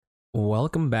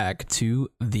Welcome back to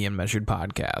the UnMeasured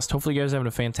podcast. Hopefully you guys are having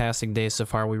a fantastic day so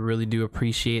far. We really do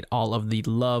appreciate all of the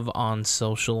love on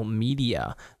social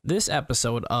media. This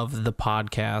episode of the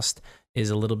podcast is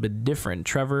a little bit different.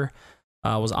 Trevor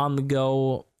was on the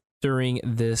go during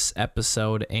this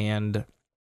episode, and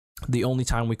the only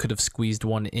time we could have squeezed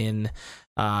one in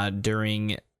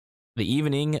during the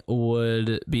evening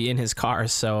would be in his car,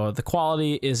 so the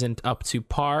quality isn't up to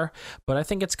par, but I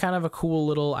think it's kind of a cool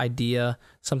little idea,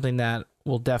 something that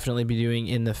we'll definitely be doing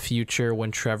in the future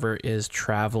when Trevor is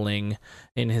traveling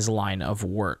in his line of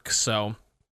work. So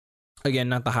again,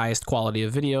 not the highest quality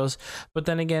of videos, but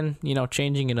then again, you know,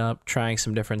 changing it up, trying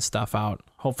some different stuff out.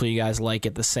 Hopefully you guys like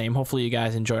it the same. Hopefully you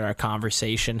guys enjoyed our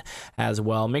conversation as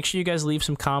well. Make sure you guys leave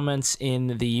some comments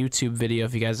in the YouTube video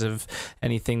if you guys have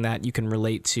anything that you can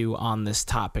relate to on this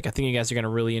topic. I think you guys are going to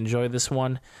really enjoy this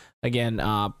one. Again,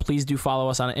 please do follow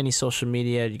us on any social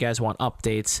media. You guys want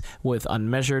updates with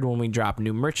UnMeasured when we drop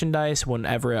new merchandise,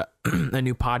 whenever a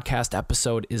new podcast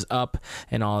episode is up,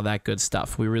 and all of that good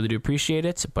stuff. We really do appreciate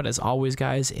it. But as always,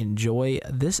 guys, enjoy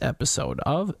this episode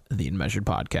of the UnMeasured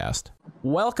podcast.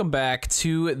 Welcome back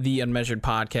to the UnMeasured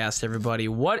podcast, everybody.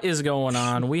 What is going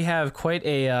on? We have quite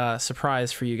a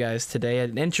surprise for you guys today.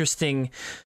 An interesting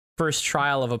first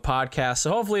trial of a podcast,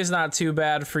 so hopefully it's not too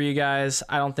bad for you guys.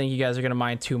 I don't think you guys are going to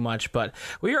mind too much, but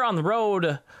we are on the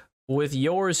road with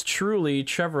yours truly,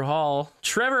 Trevor Hall.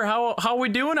 Trevor, how are we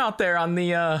doing out there on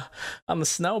the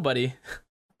snow, buddy?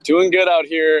 Doing good out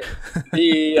here.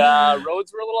 The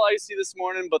roads were a little icy this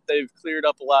morning, but they've cleared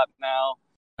up a lot now.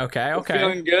 Okay. We're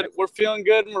feeling good. We're feeling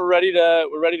good, and we're ready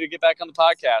to get back on the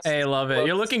podcast. Hey, love it.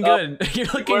 You're looking good. You're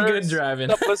looking good driving.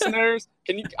 What's up, listeners?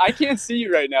 I can't see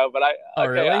you right now, but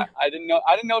really? I didn't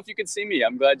know if you could see me.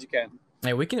 I'm glad you can.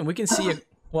 Hey, we can see you.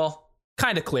 Well,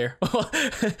 kind of clear. Yeah, but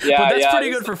that's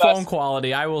pretty good for phone best.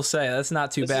 quality, I will say. That's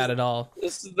not too bad at all.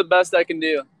 This is the best I can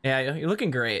do. Yeah, you're looking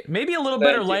great. Maybe a little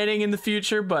better lighting in the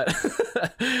future, but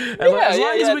as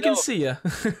long as we can see you.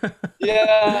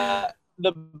 Yeah.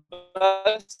 The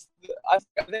best, I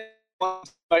think I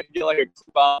might get like a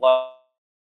coupon.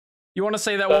 You want to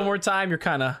say that one more time? You're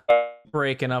kind of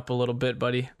breaking up a little bit,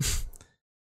 buddy.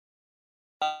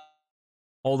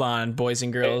 Hold on, boys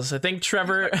and girls. I think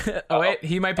Trevor. Oh wait,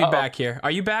 he might be back here. Are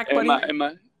you back, buddy? Am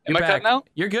I cut now?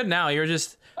 You're good now. You're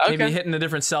just maybe hitting a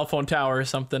different cell phone tower or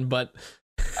something. But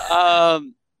no,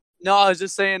 I was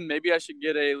just saying maybe I should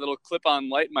get a little clip-on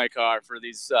light in my car for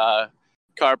these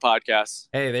car podcasts.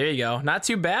 Hey, there you go. Not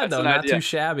too bad, though. Not too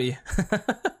shabby.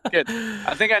 Good.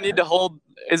 I think I need to hold.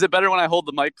 Is it better when I hold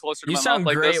the mic closer to my mouth like this? You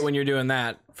sound great when you're doing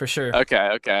that, for sure.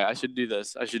 Okay. I should do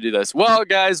this. Well,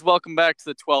 guys, welcome back to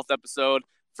the 12th episode.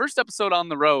 First episode on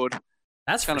the road.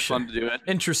 That's kind of fun to do it.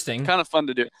 Interesting. Kind of fun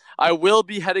to do. I will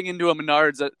be heading into a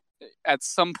Menards at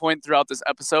some point throughout this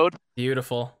episode.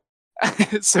 Beautiful.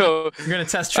 So you're gonna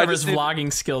test Trevor's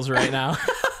vlogging skills right now.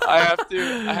 I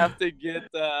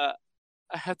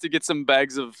have to get some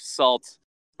bags of salt.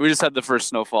 We just had the first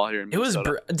snowfall here in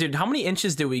Minnesota. Dude, how many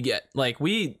inches did we get? Like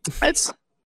it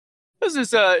was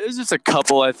just a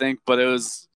couple, I think, but it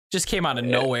was just came out of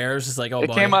nowhere. It was just like, oh,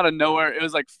 it came out of nowhere. It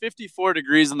was like 54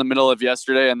 degrees in the middle of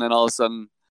yesterday, and then all of a sudden,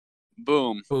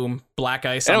 boom, black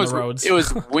ice on the roads. It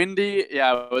was windy.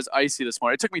 Yeah, it was icy this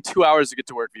morning. It took me 2 hours to get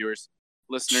to work,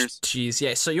 listeners. Jeez,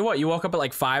 yeah. So you woke up at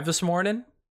like 5 this morning?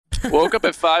 Woke up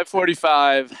at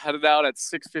 5:45, headed out at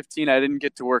 6:15. I didn't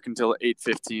get to work until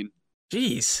 8:15.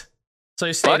 Jeez. So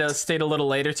you stayed a little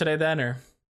later today then, or?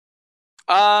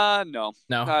 No.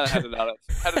 I headed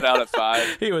out at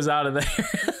 5. He was out of there.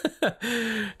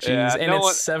 Jeez, yeah, and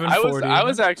it's 7:40. I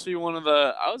was actually one of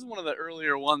the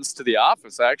earlier ones to the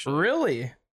office, actually.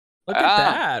 Really? Look at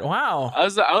that! Wow. I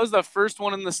was the first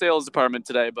one in the sales department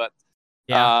today, but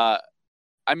yeah.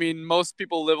 I mean, most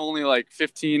people live only like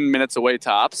 15 minutes away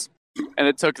tops, and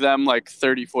it took them like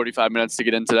 30, 45 minutes to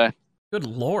get in today. Good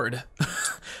Lord.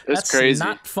 That's crazy.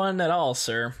 Not fun at all,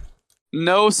 sir.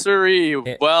 No, siree.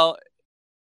 Well,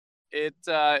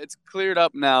 it's cleared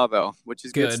up now, though, which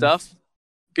is good stuff.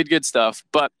 Good stuff.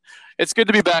 But it's good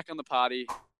to be back on the potty.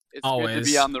 It's always good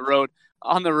to be on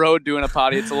the road doing a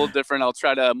potty. It's a little different. I'll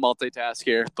try to multitask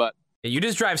here, but. You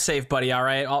just drive safe, buddy. All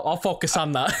right, I'll focus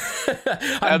on the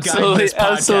absolutely, this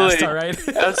podcast. All right,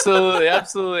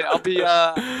 absolutely.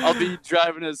 I'll be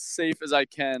driving as safe as I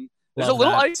can. There's a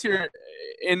little ice here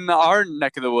in our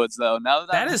neck of the woods, though. Now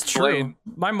that is true.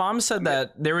 My mom said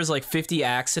that there was like 50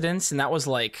 accidents, and that was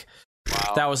like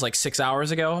 6 hours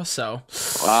ago. So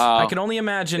I can only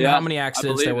imagine how many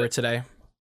accidents there were today.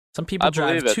 Some people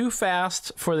drive too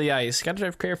fast for the ice. Got to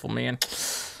drive careful, man.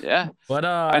 Yeah, but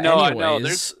I know.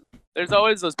 There's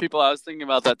always those people. I was thinking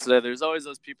about that today. There's always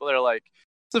those people that are like,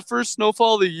 the first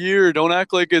snowfall of the year. Don't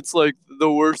act like it's like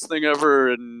the worst thing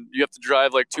ever and you have to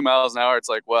drive like 2 miles an hour. It's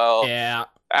like, well, yeah,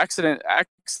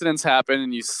 accidents happen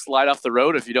and you slide off the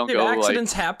road if you don't go.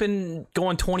 Accidents happen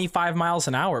going 25 miles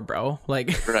an hour, bro.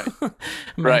 Like, right.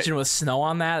 Imagine with snow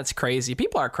on that. It's crazy.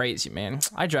 People are crazy, man.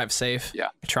 I drive safe. Yeah,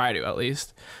 I try to at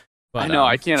least. But, I know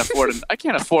I can't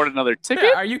afford another ticket.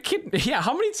 Yeah, are you kidding? Yeah,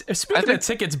 how many? Speaking of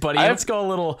tickets, buddy, let's go a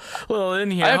little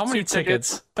in here. How many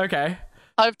tickets? Okay.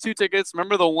 I have 2 tickets.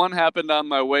 Remember the one happened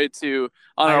on our way to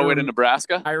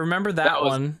Nebraska? I remember that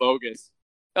one. Was bogus.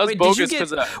 That was bogus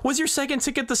because was your second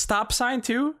ticket the stop sign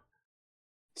too?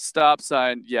 Stop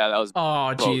sign. Yeah, that was.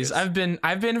 Oh, jeez.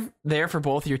 I've been there for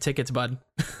both of your tickets, bud.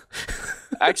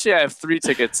 Actually, I have 3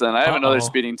 tickets, and I have another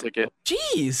speeding ticket.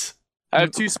 Jeez. I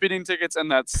have 2 speeding tickets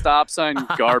and that stop sign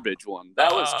garbage one.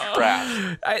 That was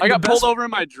trash. I got pulled over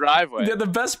in my driveway. The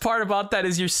best part about that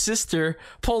is your sister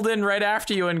pulled in right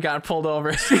after you and got pulled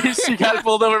over. She got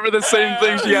pulled over for the same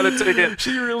thing. She got a ticket.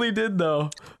 She really did,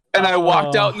 though. And I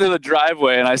walked out into the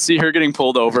driveway, and I see her getting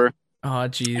pulled over. Oh,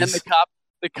 jeez. And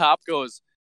the cop goes,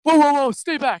 whoa,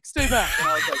 stay back. And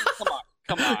I was like,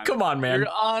 come on, man. You're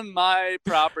on my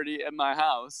property at my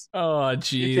house. Oh,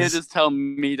 jeez. You can't just tell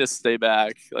me to stay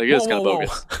back. Like, it's kind of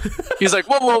bogus. He's like,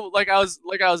 whoa. Like I was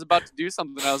about to do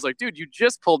something. I was like, dude, you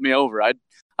just pulled me over.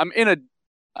 I'm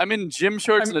in gym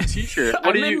shorts and a t-shirt.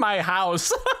 I'm in my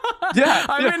house. Yeah.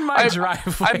 I'm in my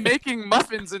driveway. I'm making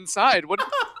muffins inside. What?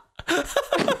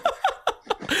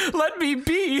 Let me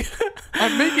be.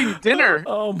 I'm making dinner.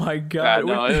 Oh my god.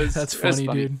 Yeah, no, that's funny,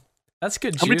 dude. That's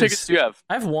good juice. How many tickets do you have?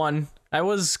 I have 1. I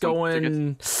was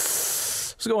going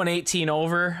 18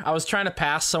 over. I was trying to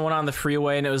pass someone on the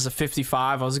freeway and it was a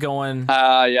 55. I was going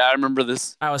yeah, I remember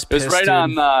this. I was pissed. It was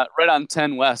right on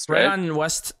 10 West, right? Right on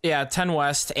West, yeah, 10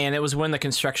 West, and it was when the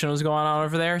construction was going on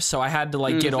over there, so I had to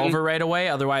like get over right away,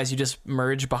 otherwise you just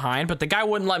merge behind, but the guy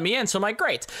wouldn't let me in, so I'm like,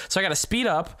 great. So I got to speed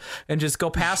up and just go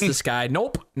past this guy.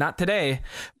 Nope, not today.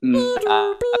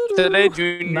 Today,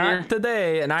 Junior. Not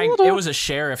today. And it was a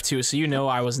sheriff too, so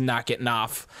I was not getting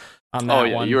off on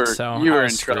that one. You were in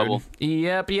screwed. trouble.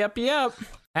 Yep.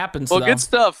 Happens. Well, though.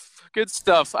 Good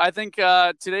stuff. I think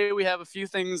today we have a few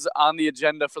things on the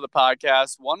agenda for the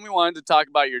podcast. One, we wanted to talk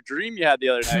about your dream you had the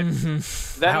other night.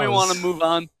 Then we want to move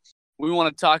on. We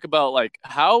want to talk about like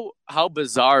how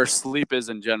bizarre sleep is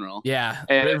in general. Yeah,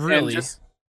 and really. And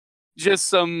just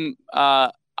some.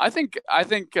 I think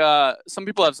some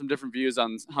people have some different views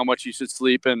on how much you should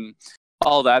sleep and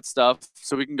all that stuff.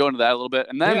 So we can go into that a little bit,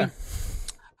 and then. Yeah.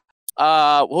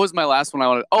 What was my last one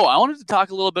I wanted to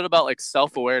talk a little bit about like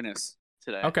self-awareness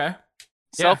today. Okay.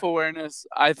 Self-awareness,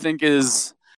 I think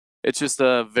it's just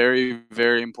a very,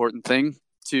 very important thing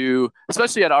to,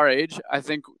 especially at our age. I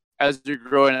think as you're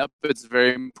growing up, it's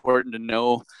very important to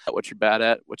know what you're bad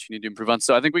at, what you need to improve on.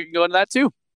 So I think we can go into that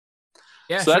too.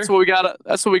 Yeah, so that's what we got.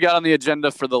 That's what we got on the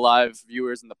agenda for the live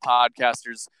viewers and the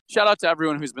podcasters. Shout out to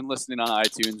everyone who's been listening on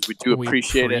iTunes. We do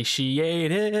appreciate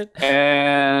it.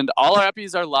 And all our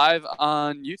episodes are live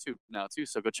on YouTube now too.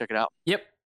 So go check it out. Yep.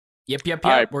 All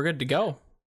right. We're good to go.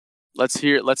 Let's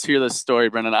hear this story,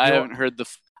 Brennan. I haven't even heard the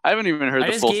full thing.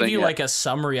 I just gave you like a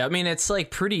summary. I mean, it's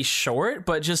like pretty short,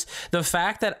 but just the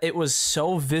fact that it was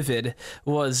so vivid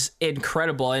was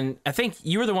incredible. And I think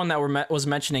you were the one that was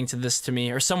mentioning to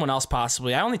me, or someone else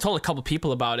possibly. I only told a couple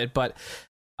people about it, but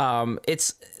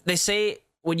they say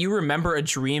when you remember a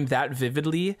dream that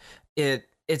vividly,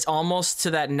 it's almost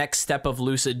to that next step of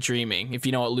lucid dreaming, if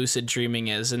you know what lucid dreaming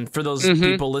is. And for those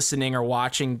people listening or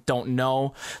watching don't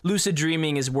know, lucid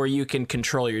dreaming is where you can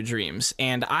control your dreams.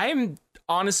 And I'm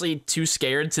honestly too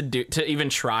scared to even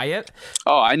try it.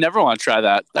 Oh, I never want to try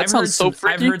that. That sounds so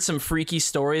freaky. I've heard some freaky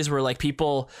stories where like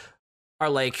people are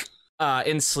like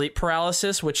in sleep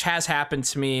paralysis, which has happened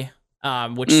to me.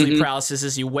 Sleep paralysis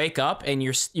is you wake up and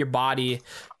your body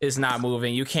is not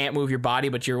moving. You can't move your body,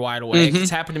 but you're wide awake.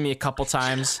 It's happened to me a couple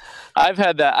times. I've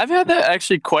had that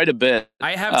actually quite a bit.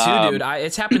 I have too, dude.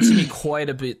 It's happened to me quite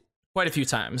a few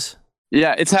times.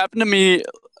 Yeah, it's happened to me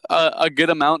a good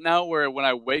amount now where when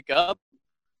I wake up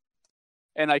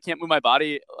and I can't move my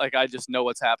body, like I just know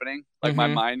what's happening. Like my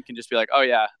mind can just be like, oh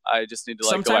yeah, I just need to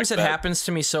like sometimes go it happens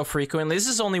to me so frequently. This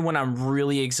is only when I'm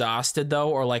really exhausted though,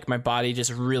 or like my body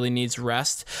just really needs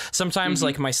rest. Sometimes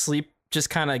like my sleep just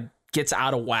kind of gets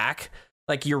out of whack.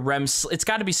 Like your it's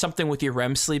got to be something with your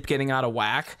REM sleep getting out of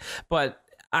whack. But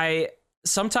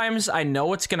sometimes I know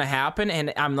what's going to happen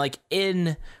and I'm like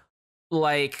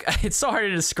it's so hard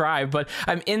to describe, but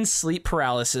I'm in sleep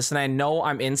paralysis and I know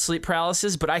I'm in sleep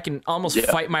paralysis, but I can almost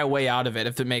fight my way out of it,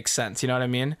 if it makes sense. You know what I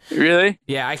mean? Really?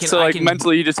 Yeah, I can. So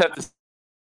mentally you just have to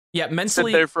Yeah,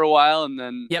 mentally sit there for a while and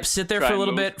then sit there for a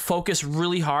little bit, focus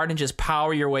really hard, and just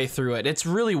power your way through it. It's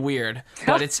really weird,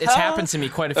 but it's happened to me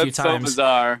quite a few times. So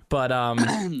bizarre. But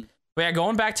but yeah,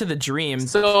 going back to the dream.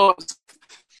 So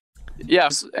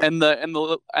yes, and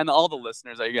all the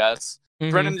listeners, I guess.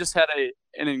 Brennan just had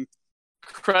an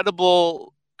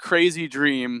incredible, crazy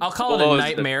dream. I'll call it a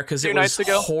nightmare because it was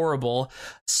horrible.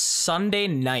 Sunday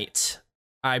night,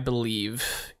 I believe.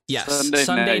 Yes,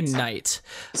 Sunday night.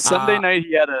 Sunday night,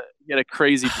 he had a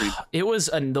crazy dream. It was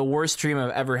the worst dream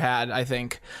I've ever had, I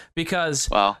think, because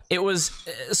it was.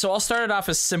 So I'll start it off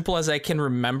as simple as I can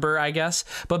remember, I guess.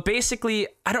 But basically,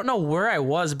 I don't know where I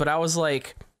was, but I was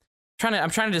like I'm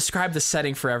trying to describe the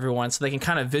setting for everyone so they can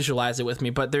kind of visualize it with me.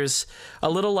 But there's a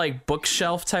little like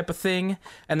bookshelf type of thing,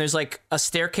 and there's like a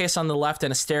staircase on the left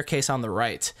and a staircase on the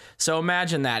right. So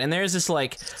imagine that, and there's this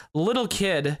like little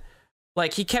kid.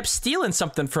 Like, he kept stealing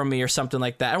something from me or something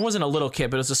like that. It wasn't a little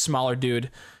kid, but it was a smaller dude.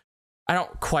 I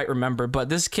don't quite remember, but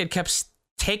this kid kept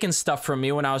taking stuff from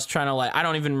me when I was trying to, like, I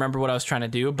don't even remember what I was trying to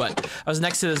do, but I was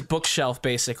next to this bookshelf,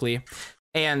 basically.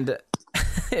 And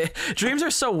dreams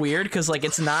are so weird because, like,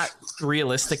 it's not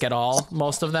realistic at all,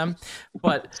 most of them.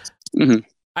 But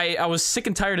I was sick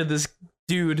and tired of this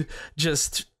dude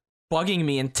just bugging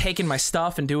me and taking my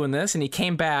stuff and doing this, and he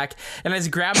came back and I just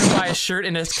grabbed him by his shirt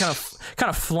and just kind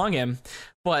of flung him.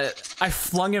 But I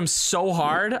flung him so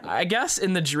hard, I guess,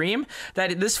 in the dream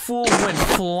that this fool went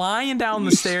flying down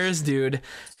the stairs, dude,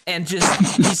 and he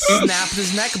snapped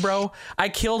his neck, bro. I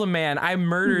killed a man. I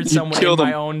murdered someone in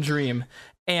my own dream.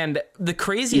 And the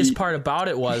craziest part about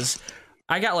it was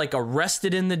I got like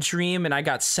arrested in the dream and I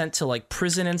got sent to like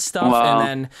prison and stuff. Wow. And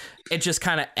then it just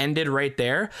kind of ended right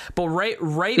there. But right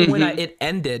when it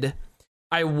ended,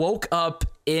 I woke up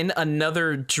in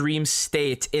another dream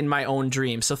state in my own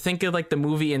dream. So think of like the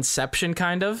movie Inception,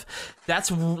 kind of.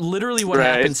 That's literally what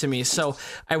happened to me. So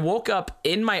I woke up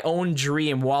in my own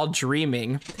dream while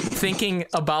dreaming, thinking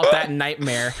about that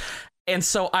nightmare. And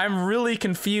so I'm really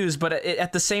confused, but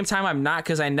at the same time, I'm not,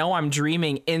 because I know I'm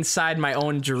dreaming inside my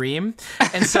own dream.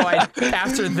 And so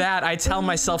after that, I tell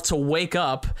myself to wake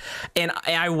up, and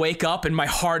I wake up and my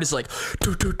heart is like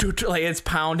it's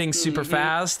pounding super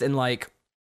fast, and like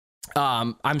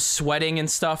I'm sweating and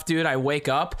stuff, dude. I wake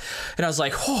up and I was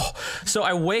like, oh. So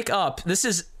I wake up. This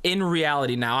is in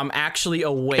reality now. I'm actually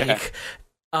awake.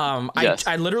 Yes.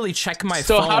 I literally check my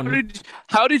phone. So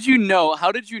how did you know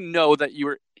that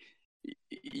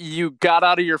you got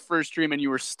out of your first dream and you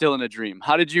were still in a dream?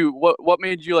 What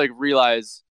made you like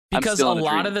realize? Because a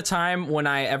lot of the time when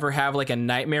I ever have like a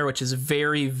nightmare, which is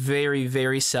very, very,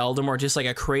 very seldom, or just like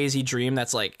a crazy dream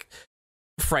that's like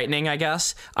frightening, I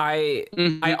guess, I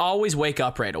always wake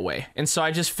up right away. And so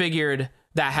I just figured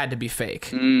that had to be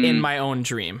fake in my own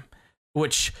dream,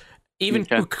 which even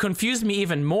confused me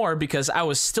even more because I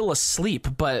was still asleep.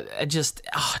 But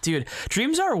dude,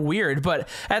 dreams are weird. But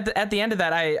at the end of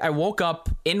that, I woke up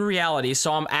in reality,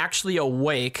 so I'm actually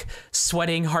awake,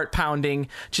 sweating, heart pounding,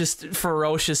 just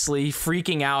ferociously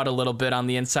freaking out a little bit on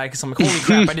the inside because I'm like, holy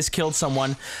crap, I just killed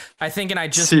someone. I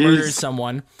just murdered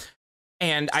someone.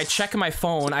 And I check my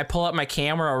phone, I pull up my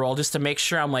camera roll just to make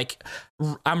sure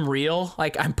I'm real,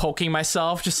 like I'm poking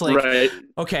myself, just like,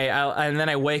 okay. And then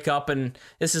I wake up and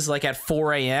this is like at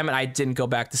 4 a.m. and I didn't go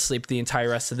back to sleep the entire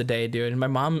rest of the day, dude. And my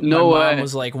mom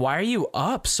was like, why are you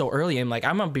up so early? I'm like,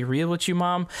 I'm gonna be real with you,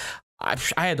 Mom.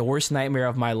 I had the worst nightmare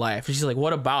of my life. And she's like,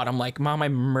 what about? I'm like, Mom, I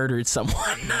murdered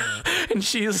someone. and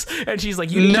she's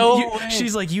like, you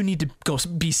need to go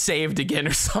be saved again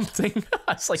or something.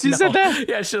 I was like, she said that?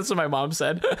 Yeah, that's what my mom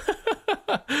said.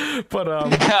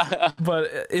 But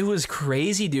it was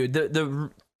crazy, dude. The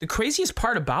craziest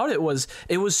part about it was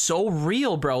so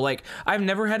real, bro. Like, I've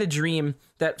never had a dream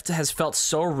that has felt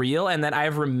so real and that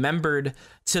I've remembered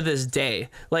to this day.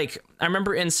 Like, I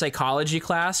remember in psychology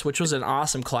class, which was an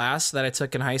awesome class that I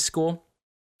took in high school.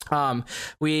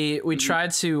 We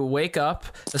tried to wake up.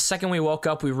 The second we woke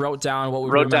up, we wrote down what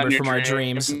we remembered from our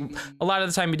dreams. A lot of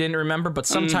the time you didn't remember, but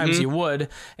sometimes you would,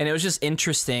 and it was just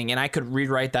interesting, and I could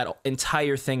rewrite that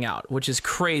entire thing out, which is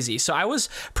crazy. So I was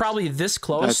probably this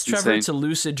close, Trevor, to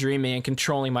lucid dreaming and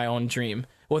controlling my own dream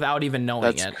without even knowing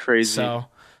it. That's crazy. So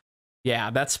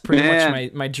yeah, that's pretty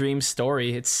much my dream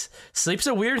story. Sleep's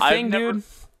a weird thing, dude.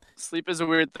 Sleep is a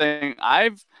weird thing.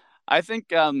 I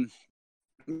think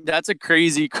that's a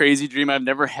crazy, crazy dream. I've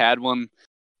never had one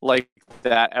like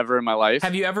that ever in my life.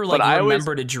 Have you ever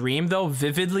remembered a dream though,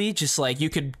 vividly? Just like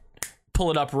you could pull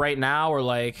it up right now, or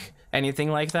like anything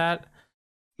like that?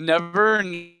 Never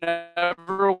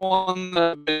one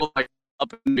that been like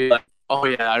up and be like, oh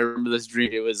yeah, I remember this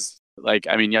dream. It was like,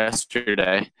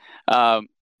 yesterday.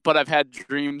 But I've had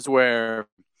dreams where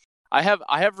I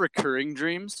have recurring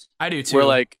dreams. I do too. Where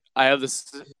like I have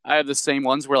the same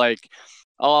ones where like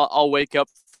I'll wake up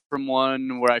from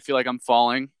one where I feel like I'm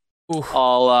falling. Oof.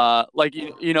 I'll like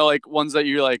like ones that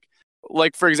you're like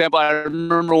for example, I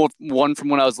remember one from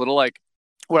when I was little, like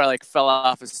where I like fell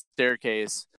off a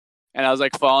staircase and I was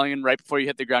like falling, and right before you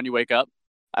hit the ground you wake up.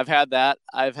 I've had that.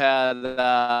 I've had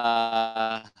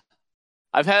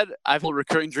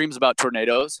recurring dreams about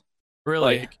tornadoes.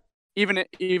 Really? Like even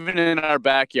in our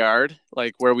backyard,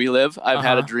 like where we live, I've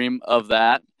had a dream of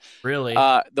that. Really?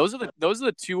 Those are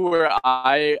the two where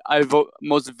I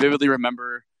most vividly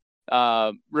remember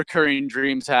recurring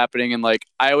dreams happening, and like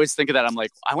I always think of that. I'm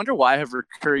like, I wonder why I have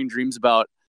recurring dreams about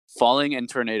falling and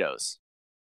tornadoes.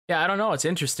 Yeah, I don't know. It's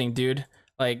interesting, dude.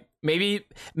 Like maybe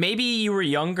you were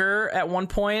younger at one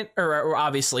point, or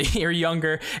obviously you're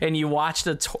younger, and you watched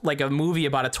a movie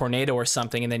about a tornado or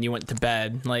something, and then you went to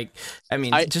bed. Like, I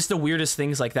mean, just the weirdest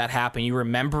things like that happen. You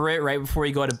remember it right before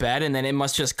you go to bed, and then it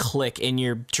must just click in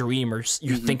your dream, or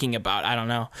you're thinking about. I don't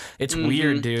know. It's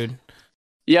weird, dude.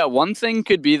 Yeah, one thing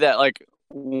could be that like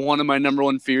one of my number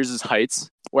one fears is heights.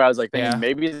 Where I was like,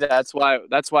 maybe that's why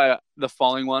the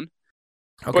falling one.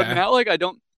 Okay. But now like I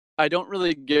don't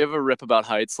really give a rip about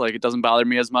heights. Like, it doesn't bother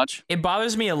me as much. It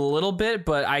bothers me a little bit,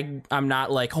 but I'm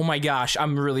not like, oh my gosh,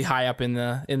 I'm really high up in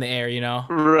the air, you know?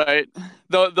 Right.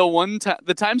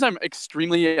 The times I'm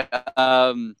extremely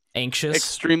anxious,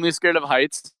 extremely scared of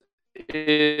heights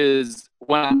is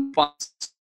when I'm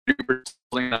super.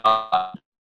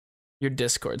 Your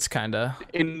Discord's kind of.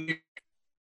 In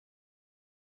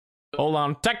Hold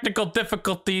on, technical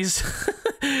difficulties.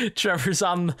 Trevor's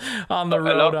on the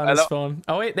road on his phone.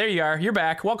 Oh wait, there you are. You're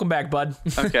back. Welcome back, bud.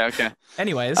 Okay.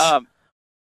 Anyways,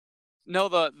 no,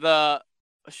 the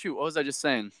shoot. What was I just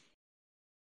saying?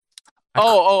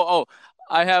 Oh.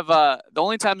 I have the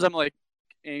only times I'm like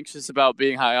anxious about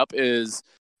being high up is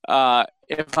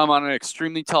if I'm on an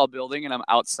extremely tall building and I'm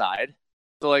outside.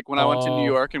 So like when I went to New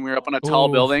York and we were up on a tall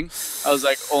building, I was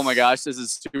like, oh my gosh, this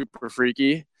is super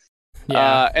freaky.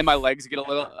 Yeah. And my legs get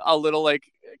a little like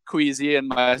queasy, and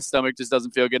my stomach just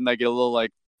doesn't feel good, and I get a little like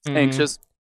anxious.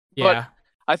 Yeah. But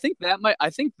I think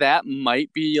that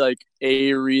might be like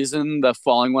a reason the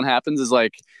falling one happens is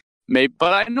like maybe.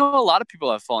 But I know a lot of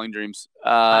people have falling dreams.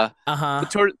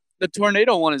 The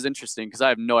tornado one is interesting because I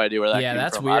have no idea where that came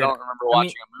that's from. Weird. I don't remember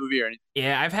watching a movie or anything.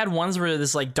 Yeah, I've had ones where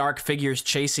there's like dark figures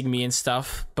chasing me and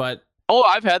stuff, but. Oh,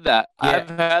 I've had that. Yeah,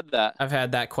 I've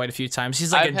had that quite a few times.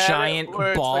 He's like a giant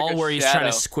ball like where he's trying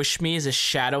to squish me. He's a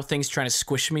shadow thing's trying to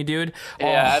squish me, dude.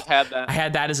 Yeah, I've had that. I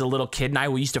had that as a little kid, and I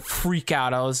used to freak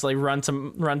out. I was like run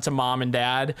to mom and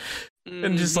dad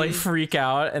and just like freak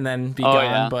out and then be gone.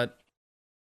 Yeah. But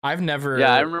I've never.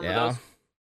 Yeah, I remember those.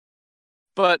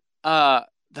 But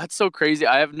that's so crazy.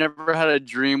 I have never had a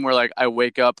dream where like I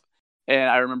wake up and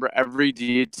I remember every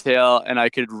detail and I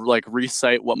could like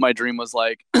recite what my dream was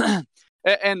like.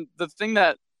 And the thing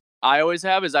that I always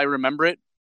have is I remember it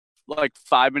like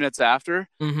 5 minutes after,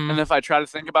 and if I try to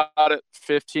think about it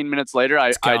 15 minutes later,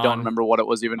 I don't remember what it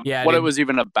was even it was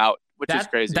even about, which is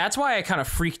crazy. That's why I kind of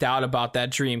freaked out about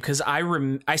that dream, because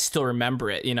I still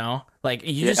remember it, you know? Like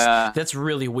that's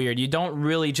really weird. You don't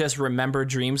really just remember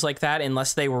dreams like that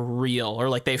unless they were real or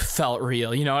like they felt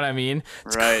real. You know what I mean?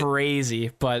 It's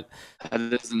crazy, but that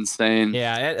is insane.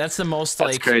 Yeah, that's the most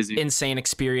crazy, insane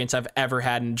experience I've ever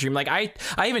had in a dream. Like I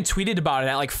even tweeted about it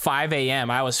at like 5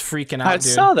 a.m. I was freaking out. Dude.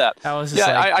 Saw that. I was just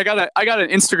I got an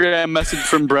Instagram message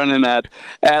from Brennan at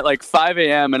like 5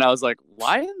 a.m. and I was like,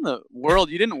 why in the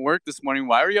world you didn't work this morning?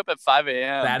 Why were you up at 5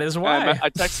 a.m.? That is why. I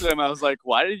texted him. I was like,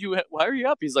 why are you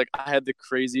up? He's like, I had the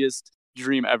craziest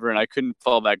dream ever and I couldn't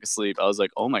fall back asleep. I was like,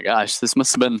 oh my gosh, this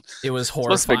must have been. It was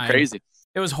horrifying. Must have been crazy.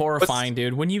 It was horrifying,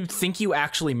 dude. When you think you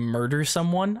actually murder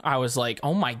someone, I was like,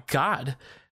 oh my god,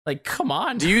 like come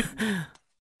on. Do you?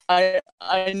 I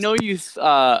know you.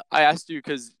 I asked you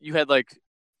because you had like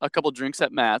a couple drinks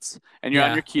at Matt's and you're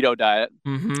on your keto diet.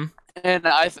 Mm-hmm. And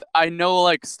I know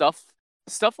like stuff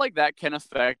like that can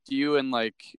affect you and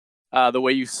like the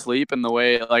way you sleep and the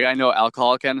way like I know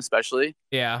alcohol can, especially.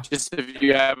 Yeah. Just if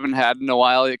you haven't had in a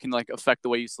while, it can like affect the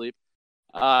way you sleep.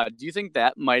 Do you think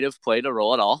that might have played a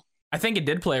role at all? I think it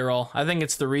did play a role. I think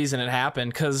it's the reason it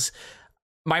happened, because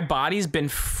my body's been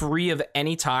free of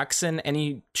any toxin,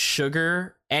 any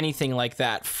sugar, anything like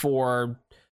that for,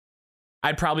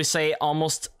 I'd probably say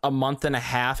almost a month and a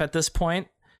half at this point.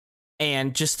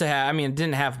 And just to have, I mean, it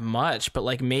didn't have much, but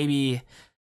like maybe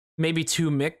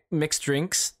 2 mixed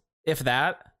drinks, if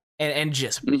that, and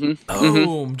just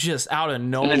boom, just out of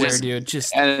nowhere, dude.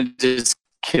 And it just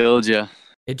killed you.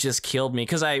 It just killed me,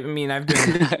 because I mean, I've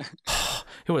been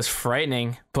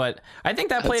frightening, but I think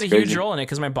that played a huge role in it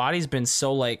because my body's been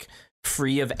so like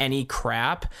free of any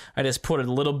crap. I just put a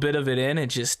little bit of it in and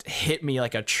just hit me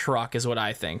like a truck is what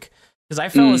I think, because I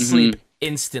fell asleep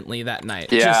instantly that night.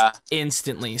 Just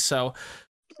instantly. So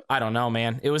I don't know,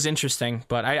 man. It was interesting,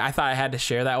 but I thought I had to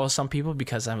share that with some people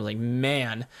because I'm like,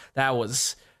 man, that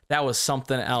was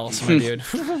something else, my dude.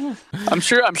 I'm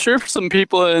sure some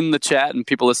people in the chat and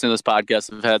people listening to this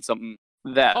podcast have had something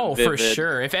that for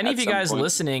sure. If any of you guys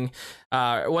listening,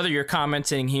 whether you're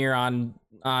commenting here on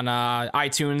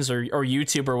iTunes or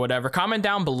YouTube or whatever, comment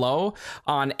down below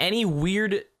on any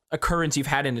weird occurrence you've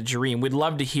had in a dream. We'd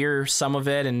love to hear some of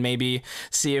it and maybe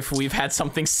see if we've had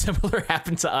something similar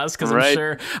happen to us, because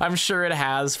I'm sure it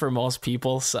has for most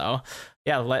people. So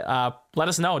yeah, let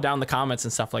us know down in the comments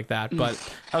and stuff like that. But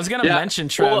I was gonna mention,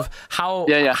 Trev,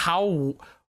 how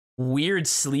weird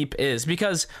sleep is,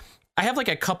 because I have like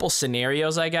a couple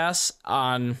scenarios, I guess,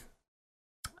 on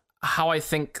how I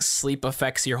think sleep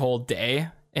affects your whole day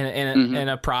in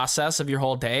a process of your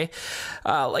whole day.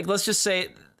 Like, let's just say,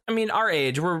 I mean, our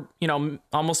age, we're,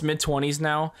 almost mid-20s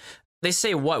now. They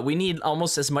say we need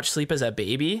almost as much sleep as a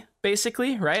baby,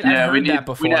 basically, right? Yeah, I've heard that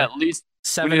before. We need at least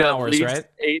 7 hours, right?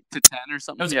 8 to 10 or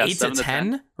something. It was 8 to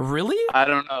 10? Really? I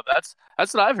don't know. That's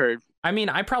what I've heard. I mean,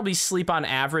 I probably sleep on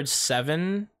average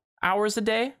 7 hours a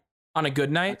day on a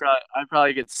good night. I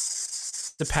probably get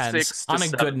depends on a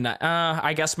 7. Good night.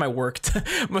 I guess my work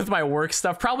with my work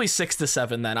stuff, probably 6 to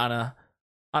 7 then on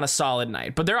a solid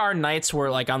night. But there are nights where,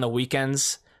 like, on the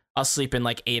weekends I'll sleep in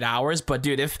like 8 hours. But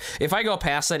dude, if I go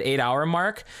past that 8-hour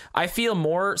mark, I feel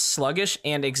more sluggish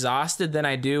and exhausted than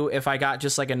I do if I got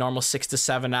just like a normal 6 to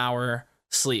 7 hour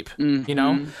sleep. I don't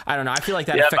know. I feel like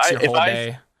that affects your whole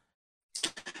day.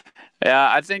 Yeah,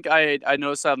 I think I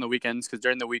notice that on the weekends, because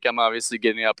during the week I'm obviously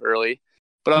getting up early.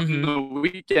 But on the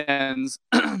weekends,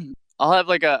 I'll have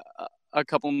like a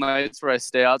couple nights where I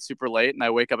stay out super late and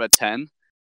I wake up at 10.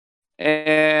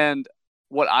 And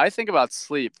what I think about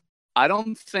sleep, I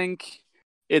think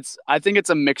it's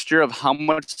a mixture of how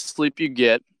much sleep you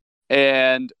get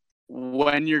and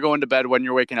when you're going to bed, when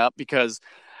you're waking up, because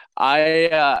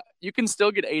you can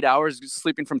still get 8 hours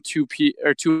sleeping from 2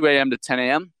 a.m. to 10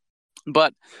 a.m.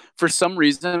 But for some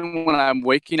reason, when I'm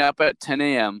waking up at 10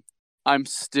 a.m., I'm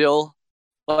still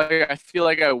like, I feel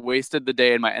like I wasted the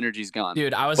day and my energy's gone.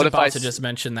 Dude, I was about to just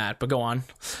mention that, but go on.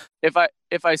 If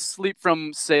I sleep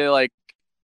from, say, like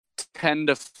 10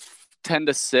 to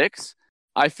 6,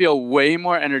 I feel way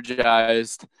more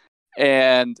energized,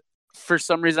 and for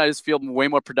some reason I just feel way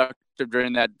more productive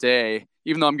during that day.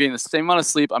 Even though I'm getting the same amount of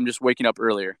sleep, I'm just waking up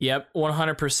earlier. Yep,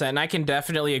 100%. And I can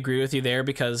definitely agree with you there,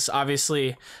 because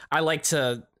obviously I like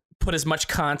to put as much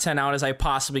content out as I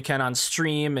possibly can on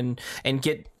stream and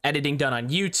get editing done on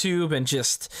YouTube, and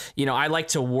just, I like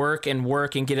to work and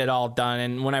get it all done.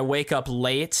 And when I wake up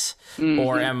late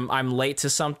or I'm late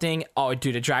to something, oh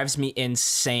dude, it drives me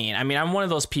insane. I mean, I'm one of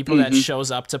those people that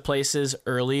shows up to places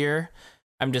earlier.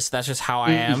 That's just how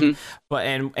I am. But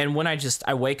and when I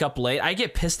wake up late, I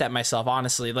get pissed at myself,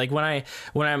 honestly. Like when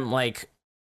I'm like,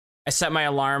 I set my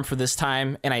alarm for this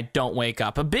time and I don't wake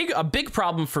up. A big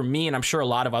problem for me, and I'm sure a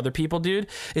lot of other people, dude,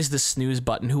 is the snooze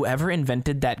button. Whoever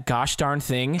invented that gosh darn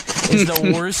thing is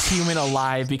the worst human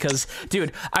alive, because,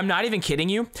 dude, I'm not even kidding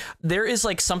you. There is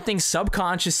like something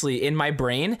subconsciously in my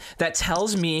brain that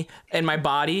tells me and my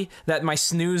body that my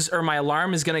snooze or my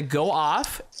alarm is going to go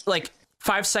off like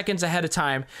 5 seconds ahead of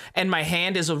time, and my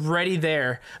hand is already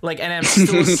there, like, and I'm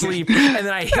still asleep, and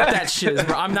then I hit that shit,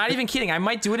 bro. I'm not even kidding. I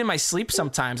might do it in my sleep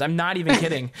sometimes. I'm not even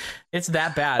kidding. It's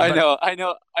that bad. I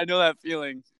know that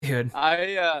feeling, dude.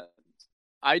 I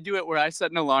do it where I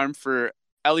set an alarm for,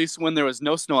 at least when there was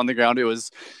no snow on the ground, it was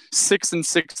 6 and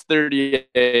 6:30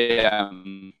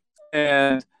 a.m.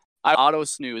 and I auto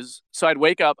snooze. So I'd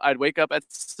wake up at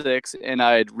 6 and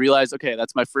I'd realize, okay,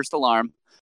 that's my first alarm.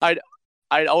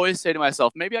 I'd always say to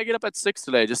myself, maybe I get up at 6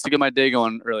 today just to get my day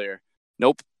going earlier.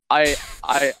 Nope. I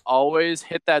always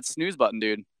hit that snooze button,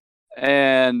 dude.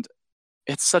 And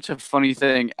it's such a funny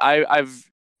thing. You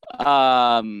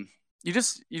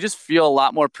just feel a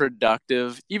lot more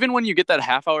productive. Even when you get that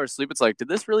half hour of sleep, it's like, did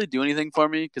this really do anything for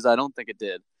me? Because I don't think it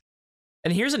did.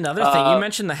 And here's another thing. You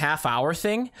mentioned the half hour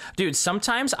thing. Dude,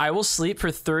 sometimes I will sleep for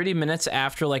 30 minutes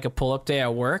after like a pull-up day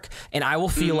at work, and I will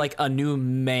feel like a new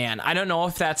man. I don't know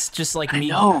if that's just like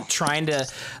me trying to,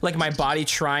 like my body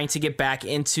trying to get back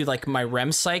into like my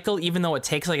REM cycle, even though it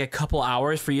takes like a couple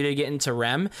hours for you to get into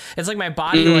REM. It's like my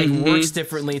body like works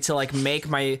differently to like make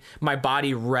my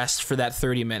body rest for that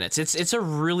 30 minutes. It's a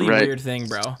really weird thing,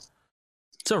 bro.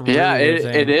 It's a really weird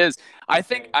thing. It is. I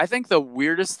think the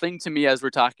weirdest thing to me, as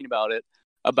we're talking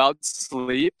about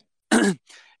sleep,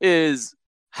 is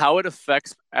how it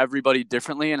affects everybody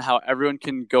differently, and how everyone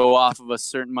can go off of a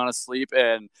certain amount of sleep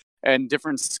and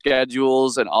different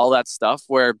schedules and all that stuff,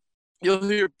 where you'll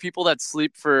hear people that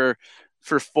sleep for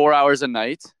 4 hours a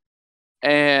night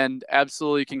and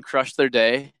absolutely can crush their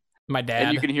day. My dad.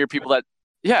 And you can hear people that,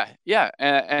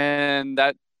 and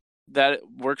that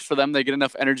works for them. They get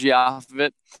enough energy off of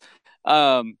it.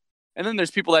 And then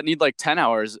there's people that need like 10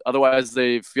 hours. Otherwise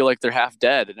they feel like they're half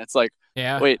dead. And it's like,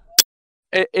 wait,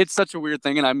 it's such a weird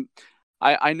thing. And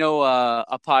I know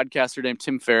a podcaster named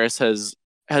Tim Ferriss has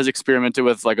experimented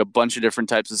with like a bunch of different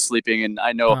types of sleeping. And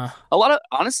I know a lot of,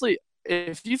 honestly,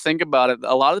 if you think about it,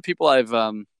 a lot of the people I've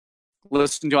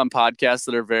listened to on podcasts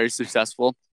that are very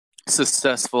successful,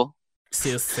 that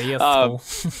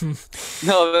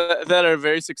are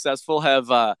very successful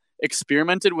have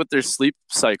experimented with their sleep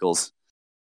cycles.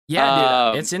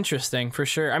 Yeah, dude, it's interesting for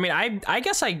sure. I mean, I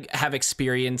guess I have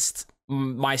experienced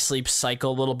my sleep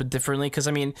cycle a little bit differently, because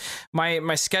I mean,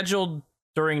 my schedule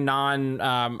during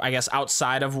I guess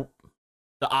outside of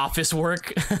the office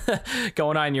work,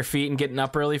 going on your feet and getting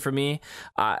up early for me.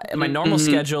 My normal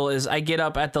schedule is I get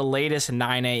up at the latest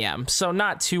 9 a.m. So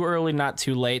not too early, not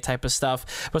too late type of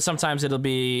stuff. But sometimes it'll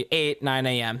be 8, 9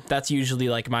 a.m. That's usually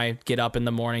like my get up in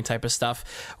the morning type of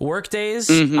stuff. Work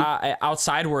days,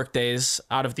 outside work days,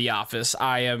 out of the office,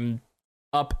 I am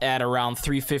up at around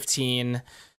 3:15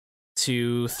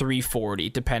 to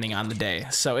 3:40, depending on the day.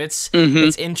 So it's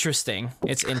interesting.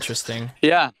 It's interesting.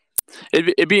 Yeah.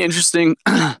 It'd be interesting.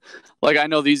 Like, I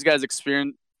know these guys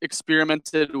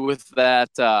experimented with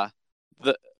that, the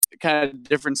kind of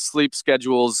different sleep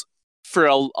schedules for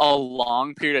a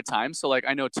long period of time. So like,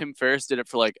 I know Tim Ferriss did it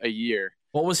for like a year.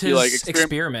 What was his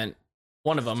experiment?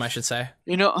 One of them, I should say.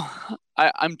 You know,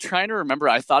 I'm trying to remember.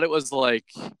 I thought it was like,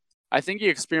 I think he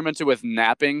experimented with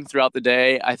napping throughout the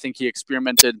day. I think he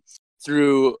experimented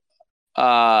through,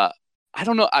 I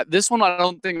don't know. This one, I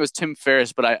don't think it was Tim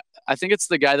Ferriss, but I think it's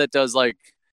the guy that does like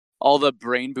all the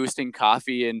brain boosting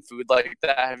coffee and food like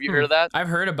that. Have you heard of that? I've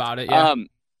heard about it. Yeah.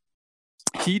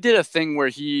 He did a thing where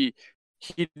he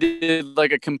did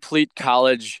like a complete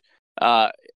college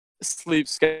sleep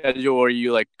schedule where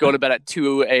you like go to bed at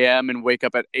 2 a.m. and wake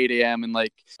up at 8 a.m. and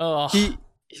like he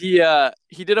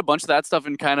did a bunch of that stuff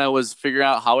and kind of was figuring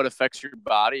out how it affects your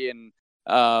body, and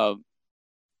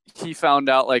he found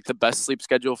out like the best sleep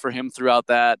schedule for him throughout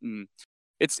that. And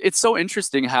it's so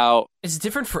interesting how it's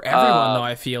different for everyone, though.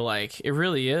 I feel like it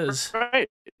really is. Right.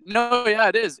 No, yeah,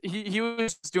 it is. He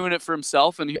was doing it for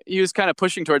himself, and he was kind of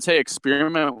pushing towards, hey,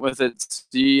 experiment with it,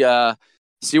 see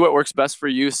what works best for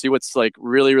you, see what's like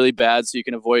really, really bad, so you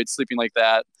can avoid sleeping like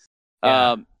that.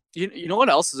 Yeah. You know what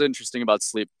else is interesting about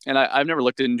sleep, and I've never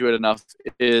looked into it enough,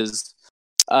 is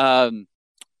there's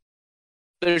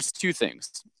two things.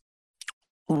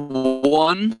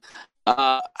 One,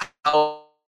 how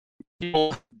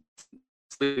people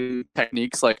sleep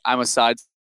techniques, like I'm a side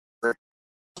sleeper.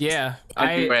 Yeah,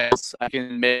 I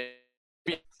can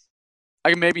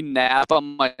maybe nap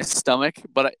on my stomach,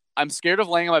 but I'm scared of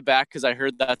laying on my back because I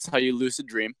heard that's how you lucid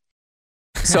dream.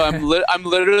 So I'm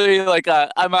literally like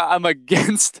I'm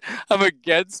against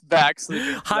back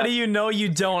sleeping. How do you know you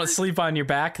don't sleep on your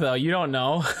back though? You don't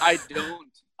know.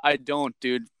 I don't,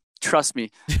 dude. Trust me,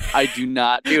 I do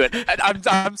not do it.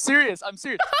 I'm serious.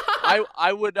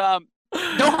 I would no,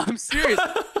 I'm serious.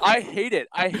 I hate it.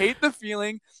 I hate the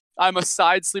feeling. I'm a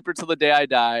side sleeper till the day I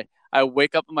die. I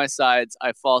wake up on my sides.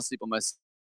 I fall asleep on my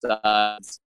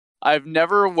sides. I've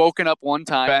never woken up one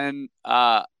time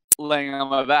and laying on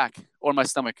my back or my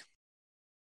stomach.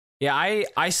 Yeah,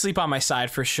 I sleep on my side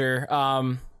for sure.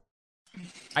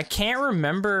 I can't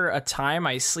remember a time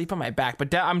I sleep on my back,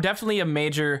 but I'm definitely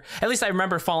at least I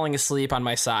remember falling asleep on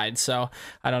my side. So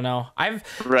I don't know. I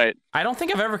don't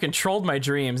think I've ever controlled my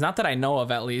dreams. Not that I know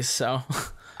of, at least. So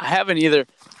I haven't either,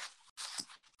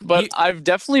 but I've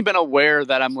definitely been aware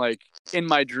that I'm like in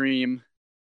my dream,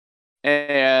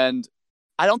 and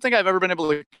I don't think I've ever been able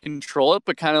to control it,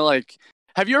 but kind of like,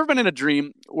 have you ever been in a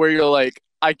dream where you're like,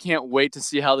 I can't wait to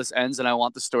see how this ends, and I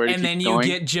want the story to keep going. And then you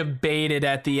get jebaited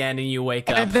at the end, and you wake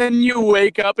up. And then you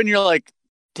wake up, and you're like,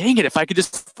 dang it, if I could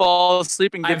just fall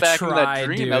asleep and get back into that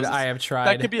dream. Dude, I have tried.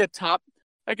 That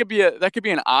could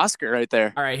be an Oscar right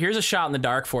there. All right, here's a shot in the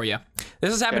dark for you.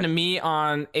 This has happened to me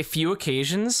on a few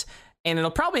occasions, and it'll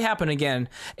probably happen again.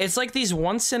 It's like these I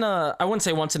wouldn't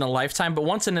say once in a lifetime, but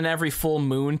once in an every full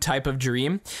moon type of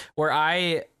dream, where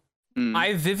I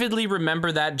vividly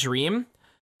remember that dream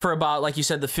for about, like you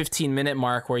said, the 15-minute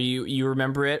mark, where you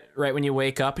remember it right when you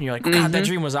wake up and you're like, God, that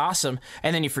dream was awesome.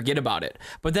 And then you forget about it.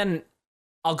 But then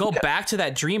I'll go back to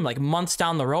that dream like months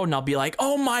down the road, and I'll be like,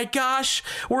 "Oh my gosh,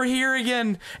 we're here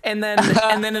again," and then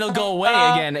it'll go away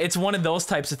again. It's one of those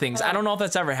types of things. I don't know if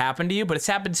that's ever happened to you, but it's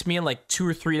happened to me in like 2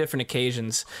 or 3 different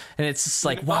occasions, and it's just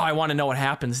like, wow, I want to know what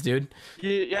happens, dude.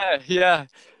 Yeah.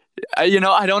 You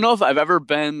know, I don't know if I've ever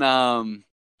been.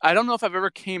 I don't know if I've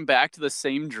ever came back to the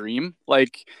same dream,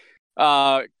 like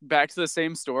back to the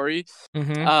same story.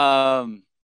 But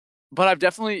I've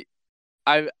definitely,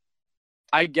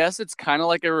 I guess it's kind of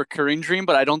like a recurring dream,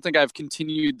 but I don't think I've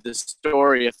continued the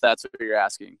story, if that's what you're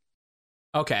asking.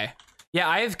 Okay. Yeah,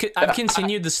 I've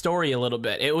continued the story a little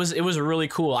bit. It was really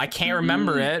cool. I can't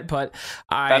remember it, but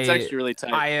that's actually really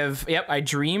tight. I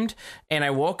dreamed and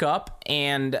I woke up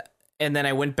and then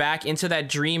I went back into that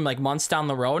dream like months down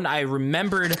the road, and I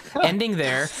remembered ending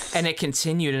there, and it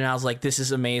continued, and I was like, this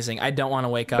is amazing. I don't want to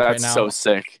wake up right now. That's so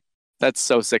sick. That's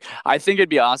so sick. I think it'd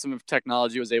be awesome if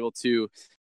technology was able to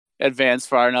advance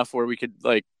far enough where we could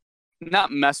like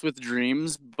not mess with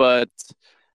dreams, but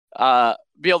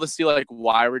be able to see like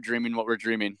why we're dreaming what we're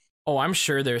dreaming. Oh, I'm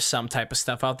sure there's some type of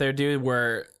stuff out there, dude,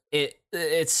 where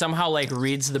it somehow like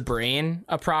reads the brain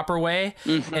a proper way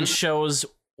and shows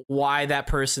why that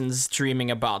person's dreaming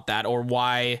about that, or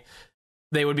why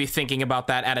they would be thinking about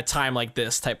that at a time like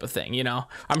this type of thing, you know?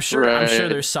 I'm sure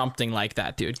there's something like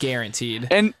that, dude, guaranteed.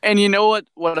 And you know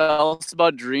what else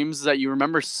about dreams is that you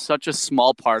remember such a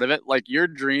small part of it. Like your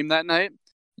dream that night,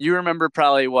 you remember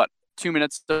probably 2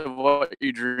 minutes of what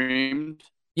you dreamed.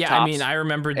 Yeah, tops. I mean, I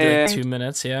remembered the 2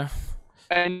 minutes, yeah.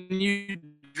 And you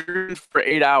dreamed for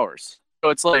 8 hours. So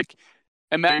it's like,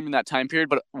 imagine that time period,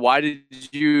 but why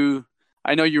did you,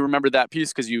 I know you remember that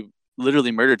piece because you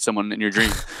literally murdered someone in your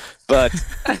dream, but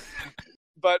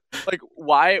like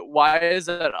why is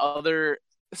that other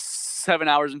 7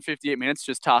 hours and 58 minutes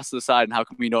just tossed to the side, and how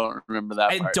come we don't remember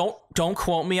that part? Don't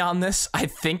quote me on this. I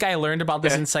think I learned about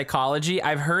this in psychology.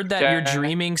 I've heard that your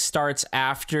dreaming starts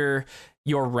after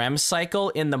your REM cycle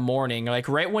in the morning, like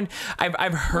right when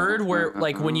I've heard where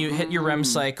like when you hit your REM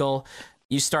cycle,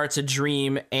 you start to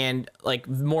dream, and like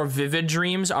more vivid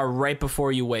dreams are right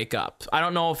before you wake up. I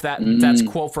don't know if that's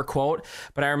quote for quote,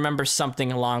 but I remember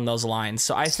something along those lines.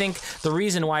 So I think the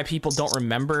reason why people don't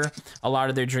remember a lot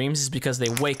of their dreams is because they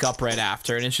wake up right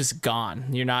after and it's just gone.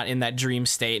 You're not in that dream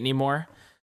state anymore.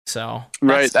 So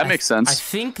that makes sense. I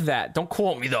think that, don't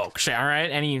quote me though, all right?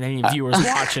 Any viewers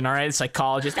watching, all right?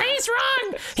 Psychologist, he's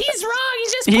wrong. He just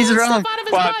pulled stuff out of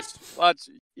his butt. Watch.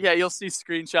 Yeah, you'll see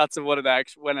screenshots of when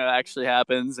it actually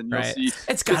happens, and you'll see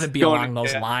it's got to be along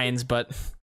those lines, but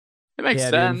it makes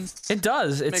sense. Dude. It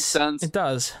does. It makes sense. It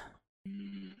does.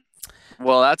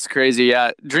 Well, that's crazy.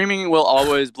 Yeah, dreaming will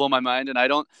always blow my mind, and I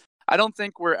don't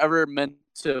think we're ever meant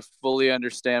to fully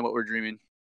understand what we're dreaming.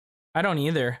 I don't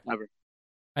either. Never.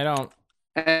 I don't.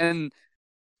 And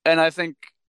I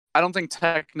don't think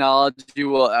technology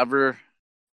will ever,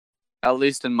 at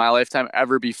least in my lifetime,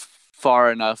 ever be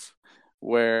far enough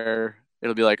where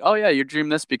it'll be like, oh yeah, you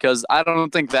dreamed this, because I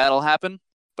don't think that'll happen,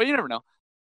 but you never know.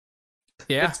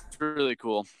 Yeah, it's really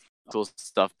cool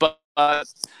stuff. But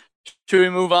should we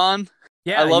move on?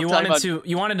 Yeah, you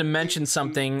wanted to mention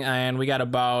something, and we got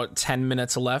about 10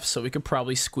 minutes left, so we could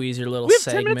probably squeeze your little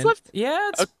segment. 10 minutes left? Yeah,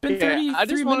 it's been 33 minutes. I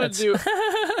just wanted to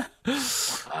do.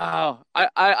 Wow,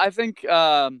 I think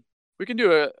we can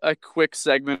do a quick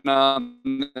segment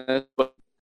on this. But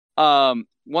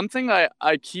one thing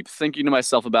I keep thinking to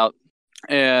myself about,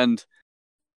 and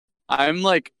I'm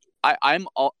like, I'm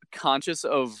conscious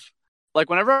of,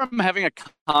 like, whenever I'm having a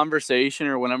conversation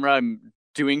or whenever I'm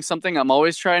doing something, I'm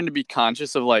always trying to be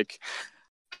conscious of like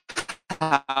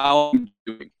how I'm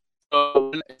doing.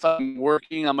 So if I'm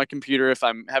working on my computer, if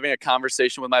I'm having a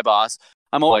conversation with my boss,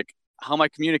 I'm all like, how am I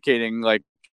communicating? Like,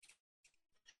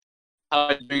 how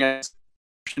am I doing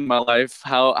in my life?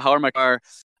 How are my car?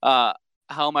 How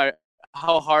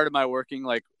hard am I working?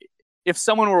 Like, if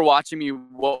someone were watching me,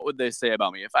 what would they say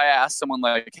about me? If I asked someone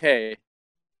like, hey,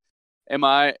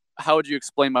 how would you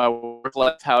explain my work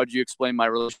life? How would you explain my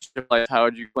relationship life? How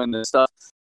would you explain this stuff?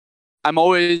 I'm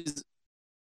always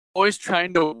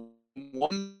trying to,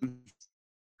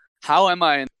 how am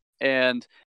I? And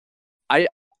I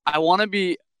want to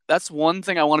be, that's one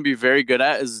thing I want to be very good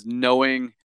at, is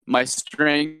knowing my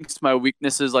strengths, my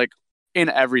weaknesses, like in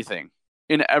everything,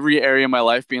 in every area of my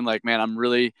life, being like, man,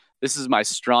 this is my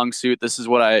strong suit. This is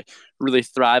what I really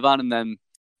thrive on. And then,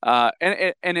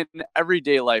 and in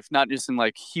everyday life, not just in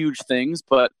like huge things,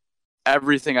 but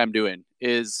everything I'm doing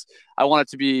is, I want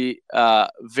it to be I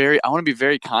want to be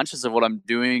very conscious of what I'm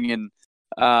doing. And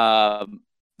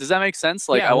does that make sense?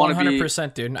 Like, yeah, I want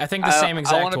 100%, dude. I think the same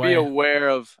exact way. I want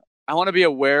to be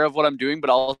aware of what I'm doing, but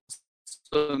also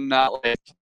not like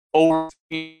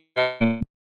overthinking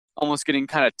almost getting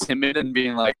kind of timid and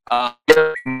being like, off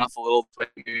a little bit.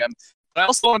 But I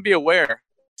also want to be aware.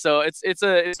 So it's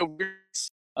a weird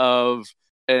of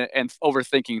and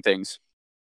overthinking things.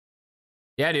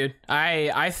 Yeah, dude.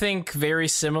 I think very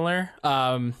similar.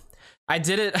 I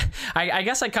did it. I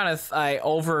guess I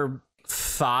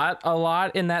overthought a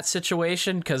lot in that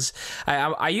situation, because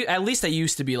I at least I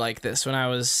used to be like this when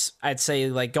I'd say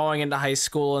like going into high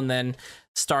school and then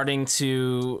starting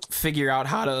to figure out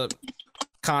how to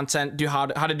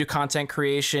do content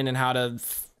creation and how to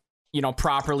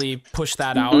properly push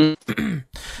that out.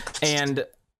 And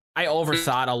I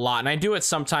overthought a lot, and I do it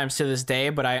sometimes to this day,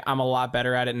 but I'm a lot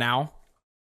better at it now.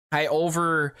 I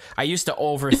used to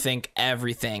overthink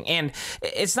everything, and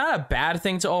it's not a bad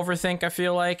thing to overthink. I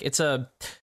feel like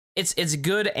it's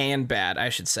good and bad, I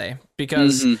should say,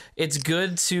 because it's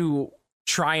good to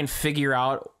try and figure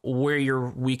out where your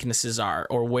weaknesses are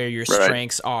or where your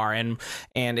strengths are, and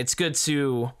it's good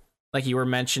to, like you were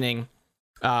mentioning,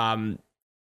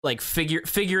 like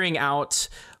figuring out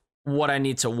what I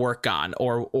need to work on,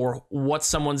 or what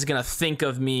someone's gonna think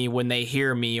of me when they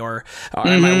hear me, or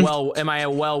am I a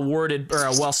well worded or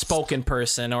a well spoken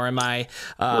person, or am I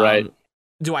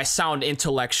do I sound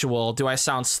intellectual? Do I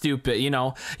sound stupid?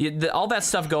 All that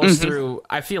stuff goes through,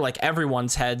 I feel like,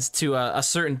 everyone's heads to a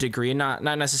certain degree, not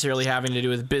necessarily having to do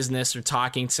with business or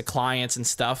talking to clients and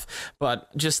stuff,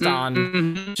 but just on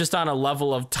a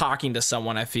level of talking to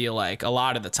someone. I feel like a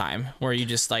lot of the time where you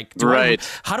just like,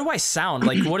 how do I sound?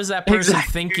 Like, what is that person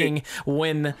thinking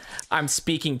when I'm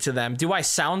speaking to them? Do I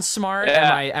sound smart?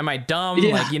 Am I dumb?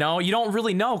 Yeah. Like, you don't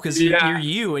really know, because you're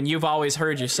you, and you've always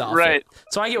heard yourself. Right.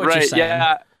 So I get what you're saying.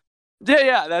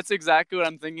 Yeah, that's exactly what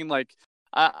I'm thinking. Like,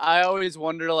 I always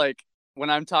wonder, like,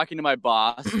 when I'm talking to my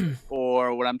boss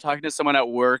or when I'm talking to someone at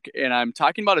work and I'm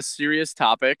talking about a serious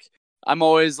topic, I'm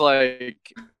always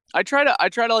like, I try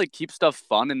to like keep stuff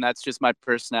fun, and that's just my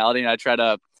personality. And I try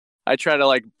to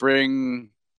like bring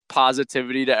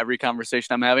positivity to every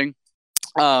conversation I'm having.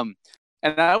 And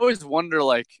I always wonder,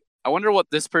 like, I wonder what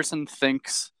this person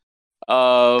thinks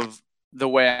of the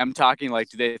way I'm talking. Like,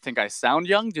 do they think I sound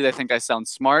young? Do they think I sound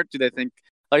smart? Do they think,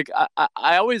 like,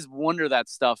 I always wonder that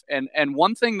stuff. And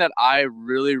one thing that I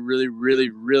really, really, really,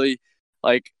 really,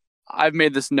 like, I've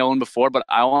made this known before, but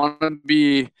I want to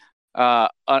be a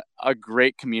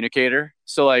great communicator.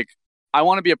 So, like, I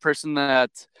want to be a person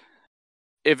that,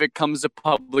 if it comes to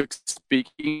public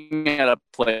speaking at a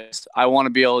place, I want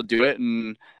to be able to do it.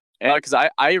 And because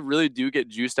I really do get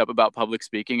juiced up about public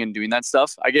speaking and doing that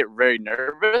stuff. I get very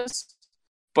nervous,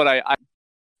 but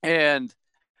and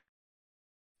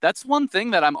that's one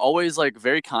thing that I'm always like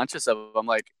very conscious of. I'm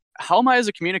like, how am I as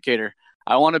a communicator?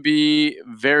 I want to be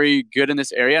very good in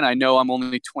this area, and I know I'm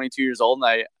only 22 years old,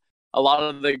 and a lot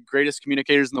of the greatest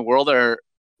communicators in the world are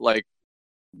like,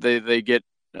 they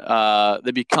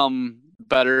become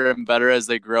better and better as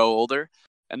they grow older,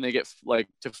 and they get like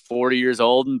to 40 years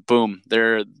old, and boom,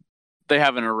 they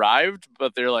haven't arrived,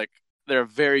 but they're a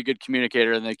very good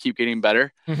communicator, and they keep getting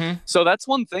better. So that's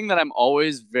one thing that I'm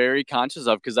always very conscious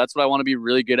of, because that's what I want to be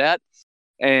really good at.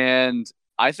 And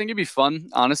I think it'd be fun.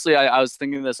 Honestly, I was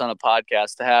thinking this on a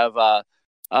podcast, to have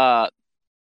a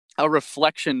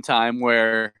reflection time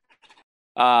where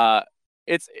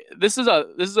this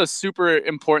is a super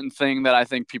important thing that I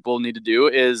think people need to do,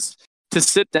 is to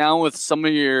sit down with some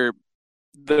of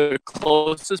the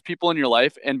closest people in your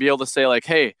life and be able to say, like,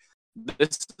 hey,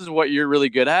 this is what you're really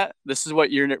good at. This is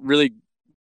what you're really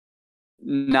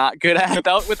not good at,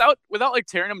 without like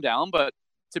tearing them down, but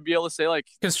to be able to say, like,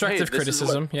 constructive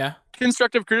criticism.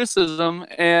 Constructive criticism.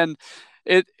 And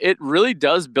it really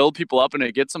does build people up, and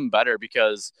it gets them better,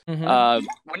 because when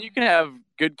you can have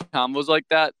good combos like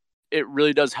that, it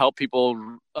really does help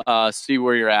people see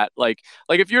where you're at. Like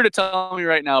if you were to tell me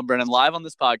right now, Brennan, live on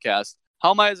this podcast,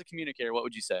 how am I as a communicator? What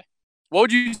would you say? What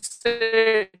would you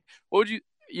say?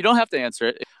 You don't have to answer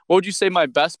it. What would you say my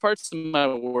best parts and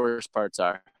my worst parts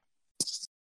are?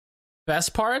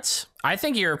 Best parts? I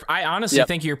honestly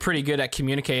think you're pretty good at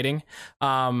communicating. If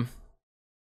I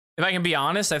can be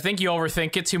honest, I think you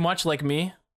overthink it too much, like me,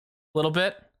 a little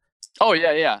bit. Oh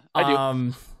yeah, I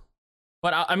do.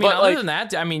 But other than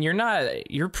that, I mean,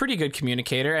 you're a pretty good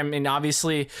communicator. I mean,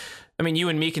 obviously, you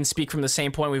and me can speak from the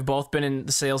same point. We've both been in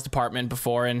the sales department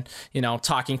before, and,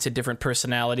 talking to different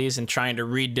personalities and trying to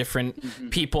read different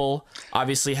people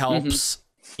obviously helps,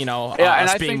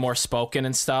 us being more spoken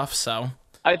and stuff. So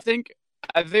I think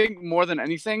more than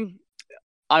anything,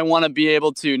 I want to be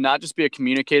able to not just be a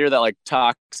communicator that like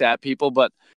talks at people,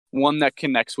 but one that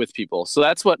connects with people. So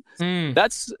that's what I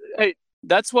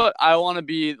want to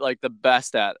be like the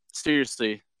best at.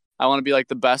 Seriously. I want to be like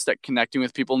the best at connecting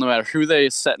with people, no matter who they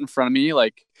set in front of me.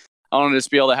 Like, I want to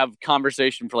just be able to have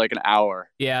conversation for like an hour.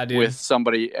 Yeah, dude. With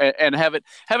somebody and have it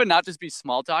not just be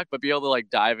small talk, but be able to like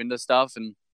dive into stuff.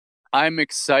 And I'm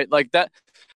excited like that.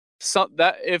 So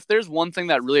that if there's one thing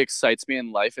that really excites me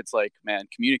in life, it's like, man,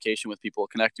 communication with people,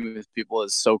 connecting with people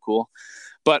is so cool.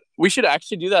 But we should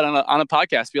actually do that on a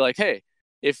podcast. Be like, hey,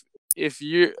 if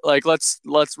you like, let's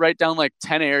write down like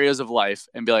 10 areas of life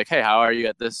and be like, hey, how are you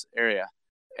at this area?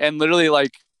 And literally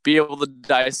like be able to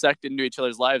dissect into each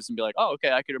other's lives and be like, oh,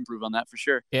 okay, I could improve on that for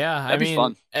sure. Yeah, that'd be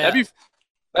fun.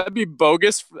 That'd be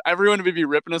bogus. Everyone would be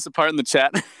ripping us apart in the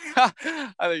chat. I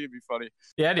think it'd be funny.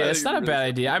 Yeah, dude, it's not a bad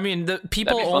idea. I mean, the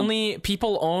people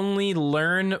only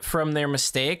learn from their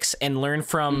mistakes and learn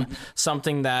from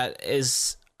something that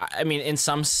is, I mean, in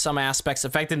some aspects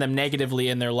affecting them negatively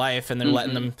in their life, and they're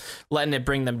letting it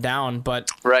bring them down.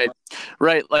 But right.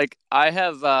 Like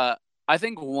I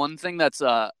think one thing that's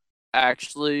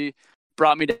actually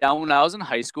brought me down when I was in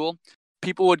high school,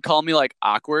 people would call me like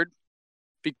awkward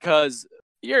because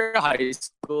you're in high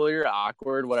school, you're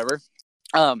awkward, whatever.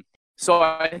 So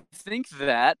I think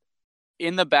that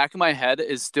in the back of my head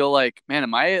is still like, man,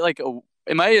 am I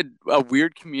a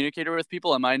weird communicator with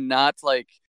people? Am I not like,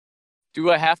 do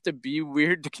I have to be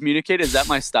weird to communicate? Is that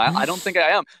my style? I don't think I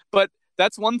am. But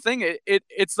that's one thing.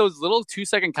 It's those little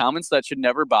 2-second comments that should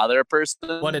never bother a person.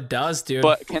 What it does, dude.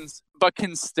 But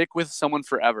can stick with someone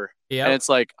forever. Yeah. And it's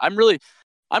like, I'm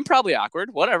probably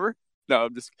awkward, whatever. No,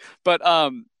 I'm just, but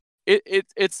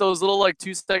it's those little like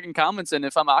 2-second comments, and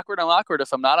if I'm awkward, I'm awkward.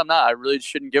 If I'm not, I'm not. I really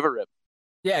shouldn't give a rip.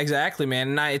 Yeah, exactly,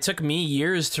 man. And it took me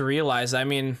years to realize. I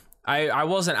mean, I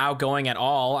wasn't outgoing at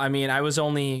all. I mean, I was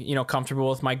only, comfortable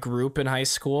with my group in high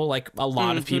school, like a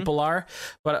lot of people are.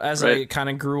 But as I kind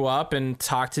of grew up and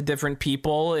talked to different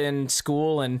people in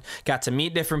school and got to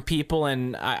meet different people,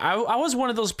 and I was one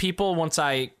of those people once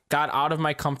I got out of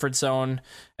my comfort zone,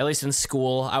 at least in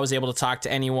school, I was able to talk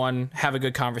to anyone, have a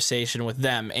good conversation with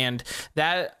them. And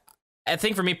that, I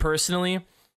think for me personally,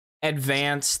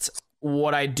 advanced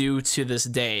what I do to this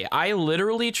day. I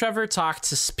literally, Trevor, talk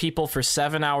to people for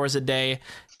 7 hours a day,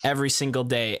 every single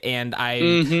day. And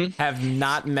I have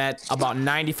not met about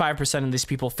 95% of these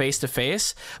people face to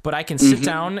face, but I can sit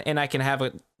down and I can have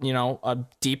a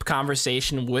deep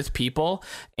conversation with people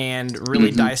and really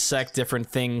dissect different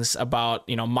things about,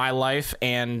 my life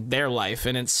and their life.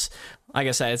 And it's, like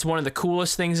I said, it's one of the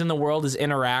coolest things in the world is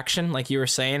interaction, like you were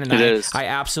saying. And I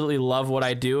absolutely love what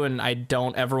I do, and I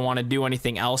don't ever want to do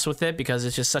anything else with it because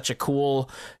it's just such a cool,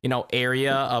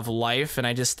 area of life. And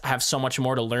I just have so much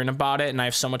more to learn about it, and I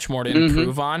have so much more to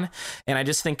improve on. And I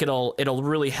just think it'll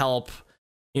really help,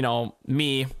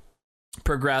 me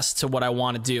progress to what I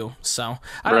want to do. So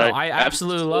I don't know. I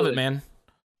absolutely love it, man.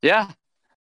 Yeah.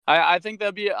 I think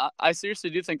I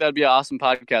seriously do think that'd be an awesome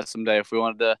podcast someday if we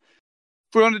wanted to.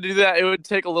 If we wanted to do that, it would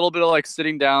take a little bit of like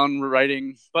sitting down,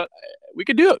 writing, but we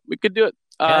could do it.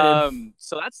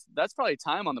 So that's probably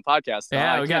time on the podcast.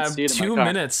 Yeah, we got 2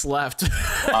 minutes left.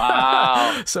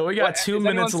 Wow. So we got 2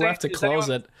 minutes left to close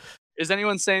it. Is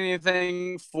anyone saying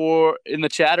anything in the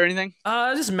chat or anything?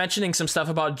 Just mentioning some stuff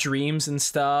about dreams and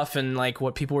stuff, and like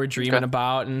what people were dreaming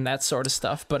about and that sort of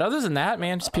stuff. But other than that,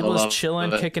 man, just people just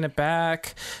chilling, kicking it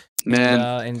back. Man,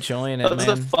 and, enjoying it, man. It's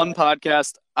a fun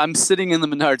podcast. I'm sitting in the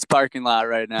Menards parking lot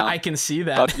right now. I can see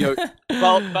that.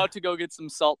 About to go get some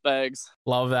salt bags.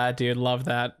 Love that, dude. Love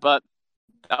that. But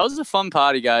that was a fun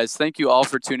potty, guys. Thank you all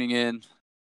for tuning in.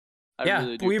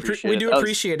 Really we do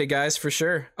appreciate it, guys, for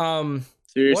sure.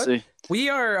 Seriously. We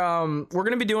are we're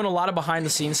gonna be doing a lot of behind the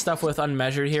scenes stuff with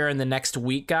UnMeasured here in the next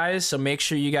week, guys. So make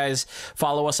sure you guys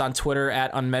follow us on Twitter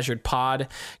at UnMeasuredPod.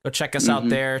 Go check us out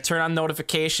there. Turn on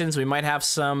notifications. We might have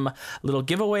some little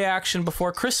giveaway action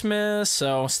before Christmas,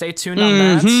 so stay tuned on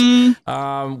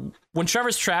that. When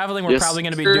Trevor's traveling, we're probably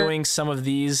gonna be doing some of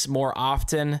these more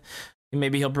often.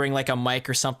 Maybe he'll bring like a mic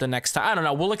or something next time. I don't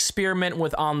know. We'll experiment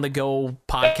with on the go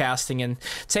podcasting and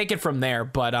take it from there.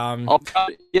 But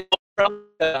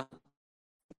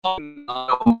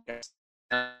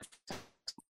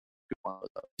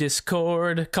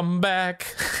Discord, come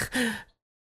back.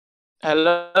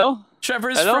 Hello?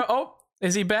 Trevor's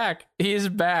is he back? He is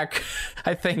back,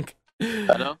 I think.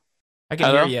 Hello? I can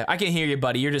hear you. I can hear you,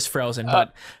 buddy. You're just frozen,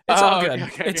 but it's all good.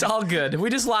 Okay. It's all good. We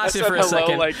just lost you for a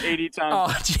second. Like 80 times. Oh,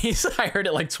 jeez. I heard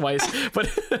it like twice, but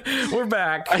we're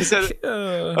back. I said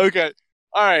okay.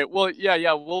 All right. Well,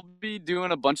 yeah. We'll be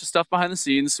doing a bunch of stuff behind the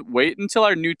scenes. Wait until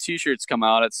our new T-shirts come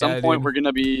out. At some point, we're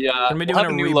gonna be doing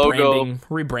a new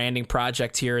rebranding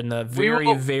project here in the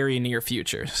very near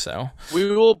future. So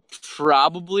we will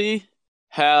probably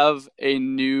have a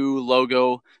new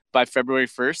logo by February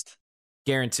 1st.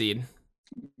 Guaranteed.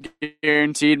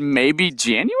 Maybe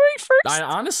January 1st.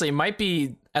 Honestly, it might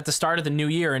be at the start of the new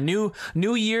year. A new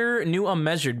year, new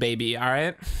UnMeasured, baby. All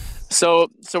right. So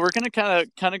we're gonna kind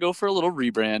of go for a little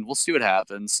rebrand. We'll see what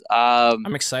happens.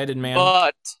 I'm excited, man.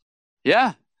 But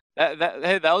yeah,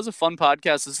 that was a fun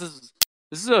podcast. This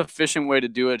is an efficient way to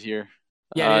do it here.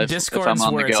 Yeah, dude, Discord's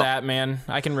where it's at, man.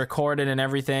 I can record it and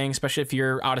everything, especially if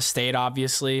you're out of state,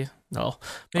 obviously. I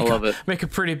love it. Make a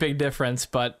pretty big difference,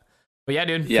 but yeah,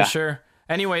 dude, for sure.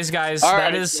 Anyways, guys,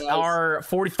 that is our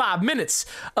 45 minutes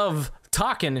of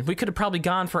talking. We could have probably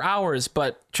gone for hours,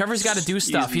 but Trevor's got to do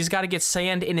stuff. Easy. He's got to get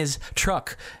sand in his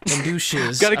truck and do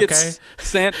shiz. Got to get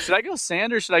sand. Should I go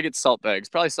sand or should I get salt bags?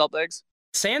 Probably salt bags.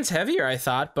 Sand's heavier, I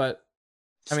thought, but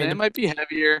I mean, sand might be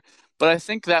heavier, but I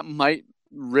think that might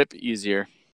rip easier.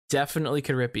 Definitely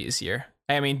could rip easier.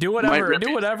 I mean, do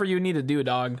whatever you need to do,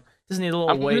 dog. Just need a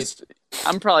little weight.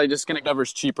 I'm probably just gonna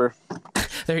cover's cheaper.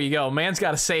 There you go. Man's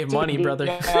got to save money, brother.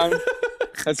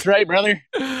 That's right, brother.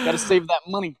 Got to save that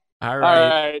money. All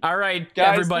right,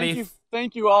 guys, everybody.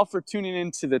 Thank you all for tuning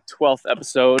in to the 12th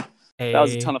episode. Hey. That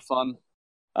was a ton of fun.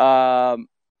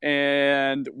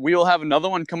 And we will have another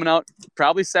one coming out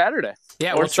probably Saturday.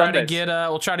 Yeah, we'll try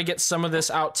to get some of this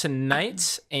out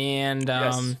tonight and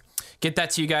get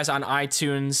that to you guys on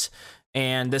iTunes.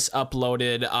 And this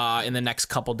uploaded in the next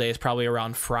couple days, probably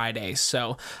around Friday.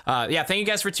 So, yeah, thank you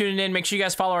guys for tuning in. Make sure you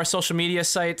guys follow our social media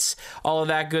sites, all of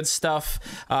that good stuff.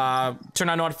 Turn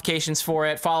on notifications for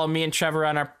it. Follow me and Trevor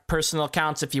on our personal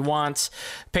accounts if you want.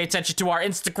 Pay attention to our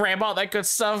Instagram, all that good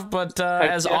stuff. But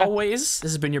as always,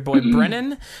 this has been your boy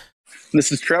Brennan.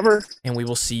 This is Trevor. And we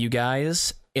will see you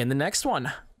guys in the next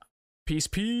one. Peace.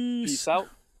 Peace out.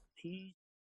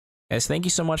 Guys, thank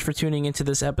you so much for tuning into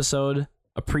this episode.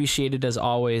 Appreciate it as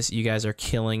always. You guys are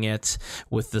killing it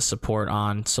with the support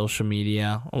on social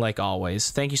media, like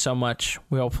always. Thank you so much.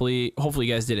 We hopefully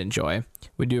you guys did enjoy.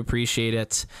 We do appreciate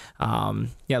it.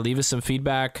 Yeah, leave us some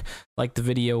feedback, like the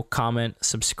video, comment,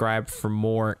 subscribe for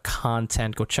more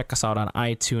content. Go check us out on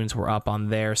iTunes. We're up on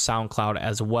there, SoundCloud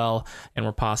as well, and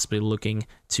we're possibly looking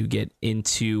to get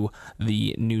into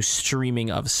the new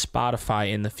streaming of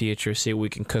Spotify in the future, see what we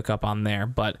can cook up on there.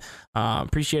 But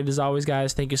appreciate it as always,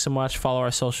 guys. Thank you so much. Follow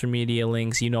our social media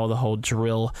links. You know the whole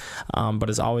drill. But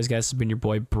as always, guys, this has been your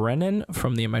boy Brennan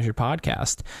from the UnMeasured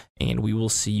Podcast, and we will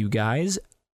see you guys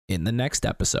in the next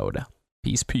episode.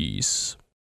 Peace.